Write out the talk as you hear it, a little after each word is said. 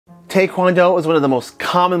Taekwondo is one of the most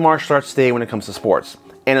common martial arts today when it comes to sports.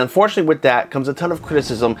 And unfortunately with that comes a ton of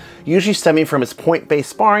criticism, usually stemming from its point-based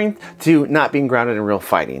sparring to not being grounded in real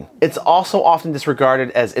fighting. It's also often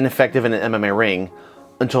disregarded as ineffective in an MMA ring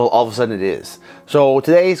until all of a sudden it is. So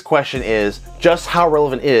today's question is, just how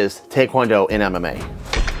relevant is Taekwondo in MMA?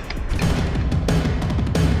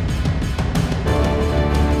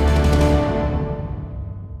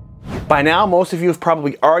 By now, most of you have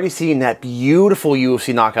probably already seen that beautiful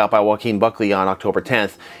UFC knockout by Joaquin Buckley on October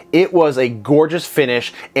 10th. It was a gorgeous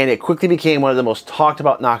finish, and it quickly became one of the most talked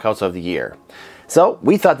about knockouts of the year. So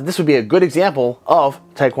we thought that this would be a good example of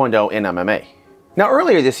Taekwondo in MMA. Now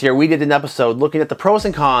earlier this year, we did an episode looking at the pros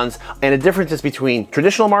and cons and the differences between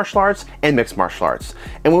traditional martial arts and mixed martial arts.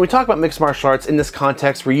 And when we talk about mixed martial arts in this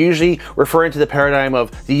context, we're usually referring to the paradigm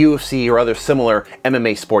of the UFC or other similar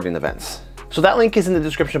MMA sporting events. So that link is in the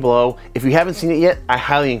description below. If you haven't seen it yet, I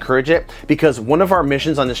highly encourage it, because one of our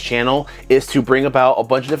missions on this channel is to bring about a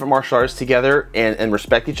bunch of different martial arts together and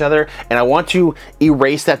respect each other. And I want to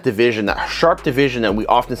erase that division, that sharp division that we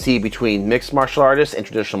often see between mixed martial artists and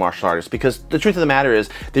traditional martial artists, because the truth of the matter is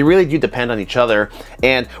they really do depend on each other,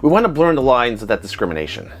 and we want to blur the lines of that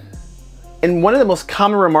discrimination. And one of the most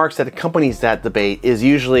common remarks that accompanies that debate is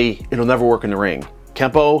usually, it'll never work in the ring.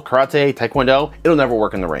 Kenpo, karate, taekwondo, it'll never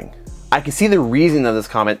work in the ring. I can see the reasoning of this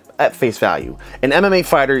comment at face value. An MMA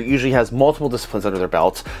fighter usually has multiple disciplines under their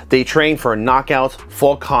belts. They train for knockouts,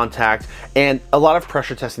 full contact, and a lot of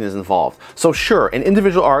pressure testing is involved. So sure, an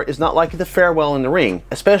individual art is not likely to fare well in the ring,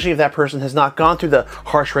 especially if that person has not gone through the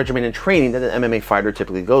harsh regimen and training that an MMA fighter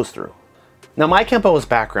typically goes through. Now my Kenpo is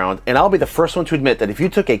background, and I'll be the first one to admit that if you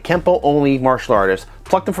took a Kenpo only martial artist,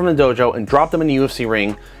 plucked him from the dojo, and dropped him in the UFC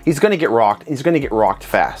ring, he's gonna get rocked, and he's gonna get rocked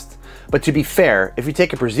fast. But to be fair, if you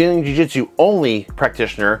take a Brazilian Jiu-Jitsu only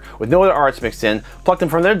practitioner with no other arts mixed in, pluck them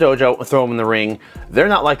from their dojo and throw them in the ring, they're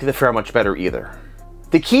not likely to fare much better either.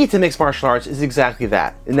 The key to mixed martial arts is exactly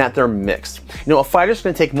that, in that they're mixed. You know, a fighter's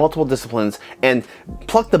gonna take multiple disciplines and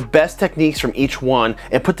pluck the best techniques from each one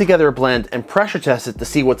and put together a blend and pressure test it to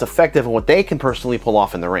see what's effective and what they can personally pull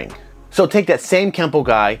off in the ring. So take that same Kenpo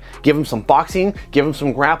guy, give him some boxing, give him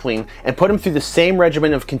some grappling, and put him through the same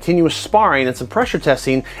regimen of continuous sparring and some pressure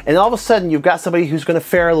testing, and all of a sudden you've got somebody who's going to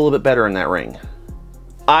fare a little bit better in that ring.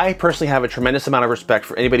 I personally have a tremendous amount of respect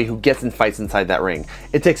for anybody who gets in fights inside that ring.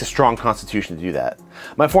 It takes a strong constitution to do that.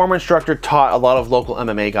 My former instructor taught a lot of local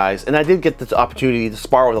MMA guys, and I did get the opportunity to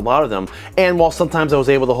spar with a lot of them, and while sometimes I was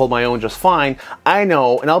able to hold my own just fine, I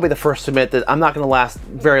know, and I'll be the first to admit, that I'm not going to last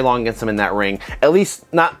very long against them in that ring, at least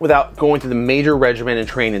not without going through the major regimen and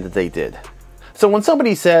training that they did. So when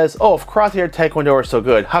somebody says, oh, if karate or taekwondo are so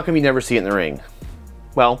good, how come you never see it in the ring?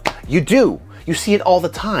 Well, you do. You see it all the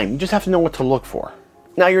time. You just have to know what to look for.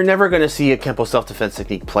 Now, you're never going to see a Kenpo self-defense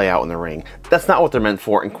technique play out in the ring. That's not what they're meant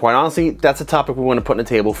for, and quite honestly, that's a topic we want to put on the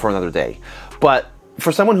table for another day. But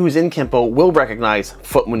for someone who's in Kenpo, will recognize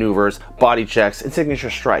foot maneuvers, body checks, and signature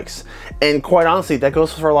strikes. And quite honestly, that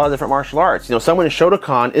goes for a lot of different martial arts. You know, someone in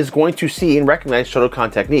Shotokan is going to see and recognize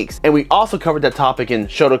Shotokan techniques. And we also covered that topic in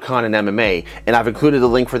Shotokan and MMA, and I've included a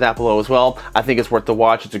link for that below as well. I think it's worth the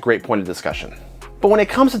watch. It's a great point of discussion. But when it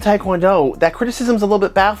comes to Taekwondo, that criticism is a little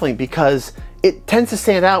bit baffling because it tends to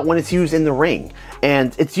stand out when it's used in the ring,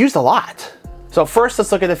 and it's used a lot. So first,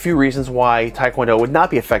 let's look at a few reasons why Taekwondo would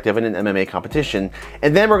not be effective in an MMA competition,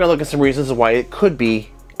 and then we're going to look at some reasons why it could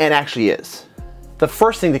be, and actually is. The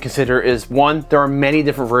first thing to consider is, one, there are many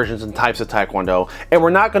different versions and types of Taekwondo, and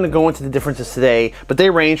we're not going to go into the differences today, but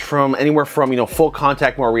they range from anywhere from, full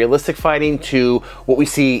contact, more realistic fighting to what we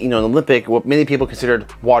see, in Olympic, what many people considered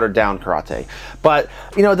watered down karate. But,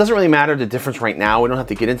 it doesn't really matter the difference right now. We don't have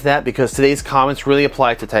to get into that because today's comments really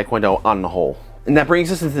apply to Taekwondo on the whole. And that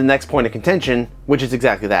brings us into the next point of contention, which is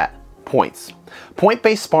exactly that, points.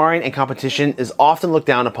 Point-based sparring and competition is often looked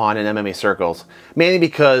down upon in MMA circles, mainly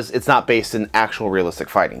because it's not based in actual realistic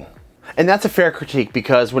fighting. And that's a fair critique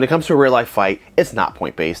because when it comes to a real-life fight, it's not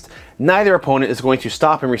point-based. Neither opponent is going to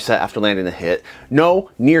stop and reset after landing a hit. No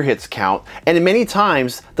near hits count, and in many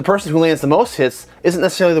times, the person who lands the most hits isn't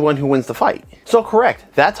necessarily the one who wins the fight. So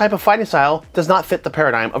correct, that type of fighting style does not fit the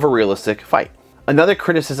paradigm of a realistic fight. Another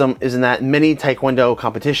criticism is in that many Taekwondo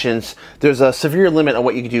competitions, there's a severe limit on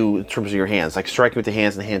what you can do in terms of your hands, like striking with the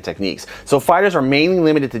hands and hand techniques. So fighters are mainly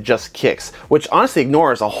limited to just kicks, which honestly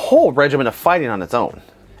ignores a whole regimen of fighting on its own.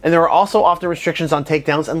 And there are also often restrictions on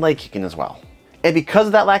takedowns and leg kicking as well. And because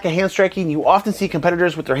of that lack of hand striking, you often see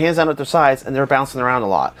competitors with their hands down at their sides and they're bouncing around a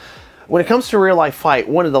lot. When it comes to a real life fight,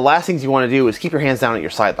 one of the last things you want to do is keep your hands down at your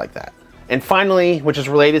side like that. And finally, which is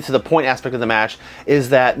related to the point aspect of the match, is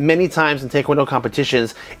that many times in Taekwondo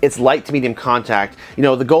competitions, it's light to medium contact. You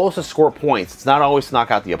know, the goal is to score points. It's not always to knock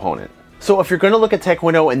out the opponent. So if you're going to look at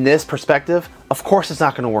Taekwondo in this perspective, of course it's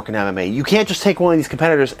not going to work in MMA. You can't just take one of these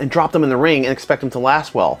competitors and drop them in the ring and expect them to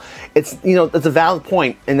last well. It's, you know, it's a valid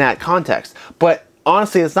point in that context. But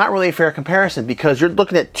honestly, it's not really a fair comparison because you're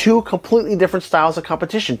looking at two completely different styles of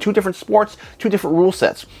competition, two different sports, two different rule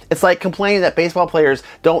sets. It's like complaining that baseball players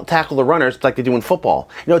don't tackle the runners like they do in football.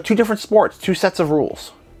 You know, two different sports, two sets of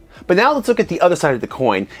rules. But now let's look at the other side of the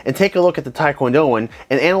coin and take a look at the Taekwondoan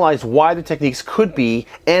and analyze why the techniques could be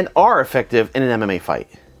and are effective in an MMA fight.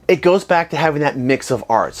 It goes back to having that mix of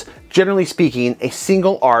arts. Generally speaking, a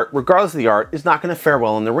single art, regardless of the art, is not going to fare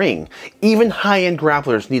well in the ring. Even high-end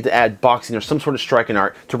grapplers need to add boxing or some sort of striking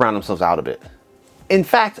art to round themselves out a bit. In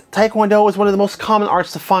fact, Taekwondo is one of the most common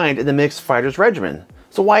arts to find in the mixed fighters regimen.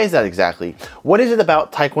 So why is that exactly? What is it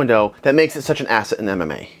about Taekwondo that makes it such an asset in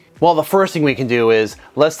MMA? Well, the first thing we can do is,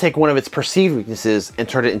 let's take one of its perceived weaknesses and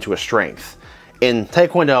turn it into a strength. In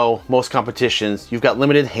Taekwondo, most competitions, you've got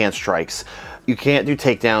limited hand strikes. You can't do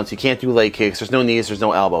takedowns, you can't do leg kicks, there's no knees, there's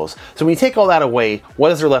no elbows. So when you take all that away,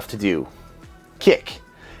 what is there left to do? Kick.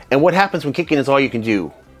 And what happens when kicking is all you can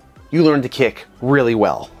do? You learn to kick really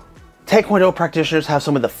well. Taekwondo practitioners have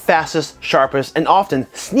some of the fastest, sharpest, and often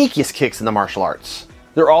sneakiest kicks in the martial arts.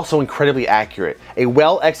 They're also incredibly accurate. A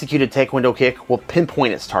well-executed Taekwondo kick will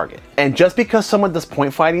pinpoint its target. And just because someone does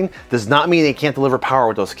point fighting does not mean they can't deliver power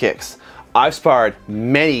with those kicks. I've sparred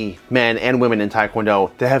many men and women in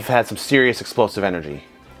Taekwondo that have had some serious explosive energy.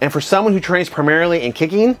 And for someone who trains primarily in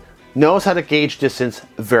kicking, knows how to gauge distance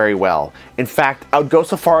very well. In fact, I would go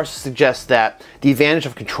so far as to suggest that the advantage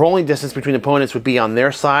of controlling distance between opponents would be on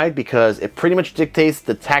their side because it pretty much dictates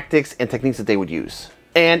the tactics and techniques that they would use.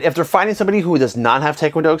 And if they're fighting somebody who does not have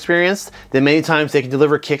Taekwondo experience, then many times they can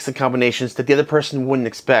deliver kicks and combinations that the other person wouldn't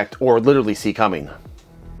expect or literally see coming.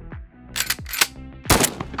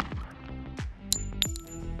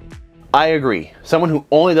 I agree. Someone who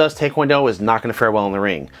only does Taekwondo is not going to fare well in the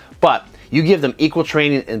ring. But you give them equal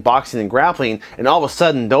training in boxing and grappling, and all of a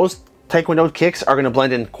sudden those Taekwondo kicks are going to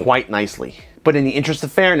blend in quite nicely. But in the interest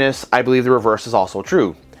of fairness, I believe the reverse is also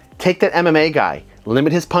true. Take that MMA guy.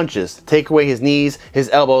 Limit his punches, take away his knees, his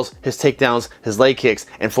elbows, his takedowns, his leg kicks,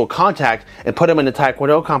 and full contact, and put him in a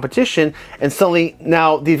Taekwondo competition, and suddenly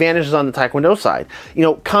now the advantage is on the Taekwondo side. You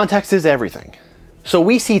know, context is everything. So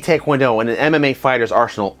we see Taekwondo in an MMA fighter's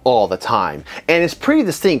arsenal all the time, and it's pretty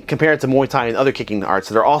distinct compared to Muay Thai and other kicking arts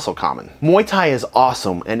that are also common. Muay Thai is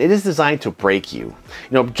awesome, and it is designed to break you.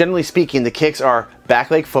 You know, generally speaking, the kicks are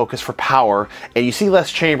back leg focused for power, and you see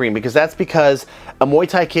less chambering because a Muay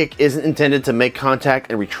Thai kick isn't intended to make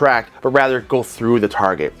contact and retract, but rather go through the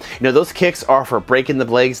target. You know, those kicks are for breaking the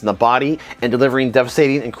legs and the body and delivering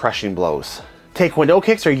devastating and crushing blows. Taekwondo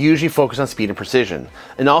kicks are usually focused on speed and precision.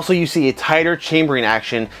 And also you see a tighter chambering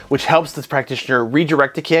action which helps this practitioner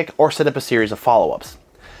redirect the kick or set up a series of follow-ups.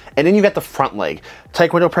 And then you got the front leg.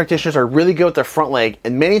 Taekwondo practitioners are really good with their front leg,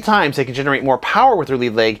 and many times they can generate more power with their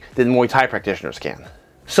lead leg than Muay Thai practitioners can.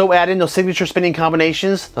 So add in those signature spinning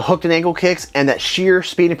combinations, the hooked and angle kicks, and that sheer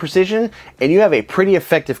speed and precision, and you have a pretty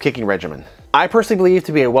effective kicking regimen. I personally believe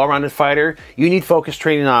to be a well-rounded fighter, you need focused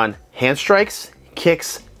training on hand strikes,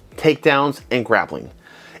 kicks, takedowns, and grappling.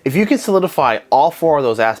 If you can solidify all four of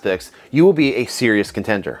those aspects, you will be a serious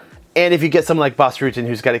contender. And if you get someone like Bas Rutten,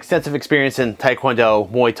 who's got extensive experience in Taekwondo,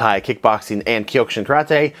 Muay Thai, kickboxing, and Kyokushin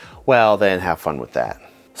karate, well then have fun with that.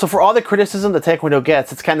 So for all the criticism that Taekwondo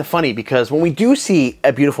gets, it's kind of funny because when we do see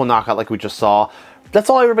a beautiful knockout like we just saw, that's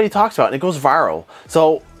all everybody talks about and it goes viral.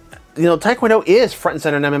 So, you know, Taekwondo is front and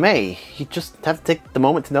center in MMA. You just have to take the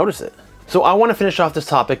moment to notice it. So I want to finish off this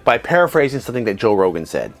topic by paraphrasing something that Joe Rogan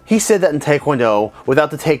said. He said that in Taekwondo, without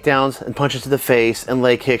the takedowns and punches to the face and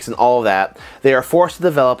leg kicks and all of that, they are forced to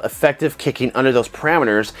develop effective kicking under those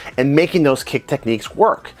parameters and making those kick techniques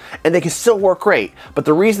work. And they can still work great, but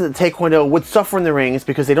the reason that Taekwondo would suffer in the ring is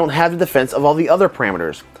because they don't have the defense of all the other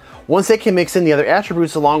parameters. Once they can mix in the other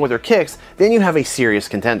attributes along with their kicks, then you have a serious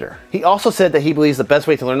contender. He also said that he believes the best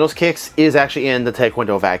way to learn those kicks is actually in the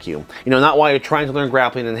Taekwondo vacuum. You know, not while you're trying to learn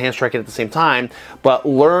grappling and hand striking at the same time, but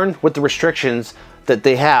learn with the restrictions that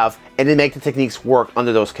they have and then make the techniques work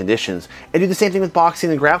under those conditions. And do the same thing with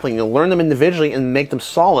boxing and grappling. You'll learn them individually and make them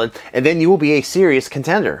solid, and then you will be a serious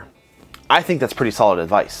contender. I think that's pretty solid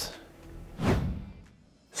advice.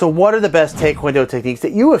 So what are the best Taekwondo techniques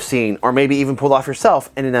that you have seen or maybe even pulled off yourself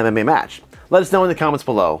in an MMA match? Let us know in the comments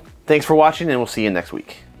below. Thanks for watching and we'll see you next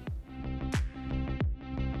week.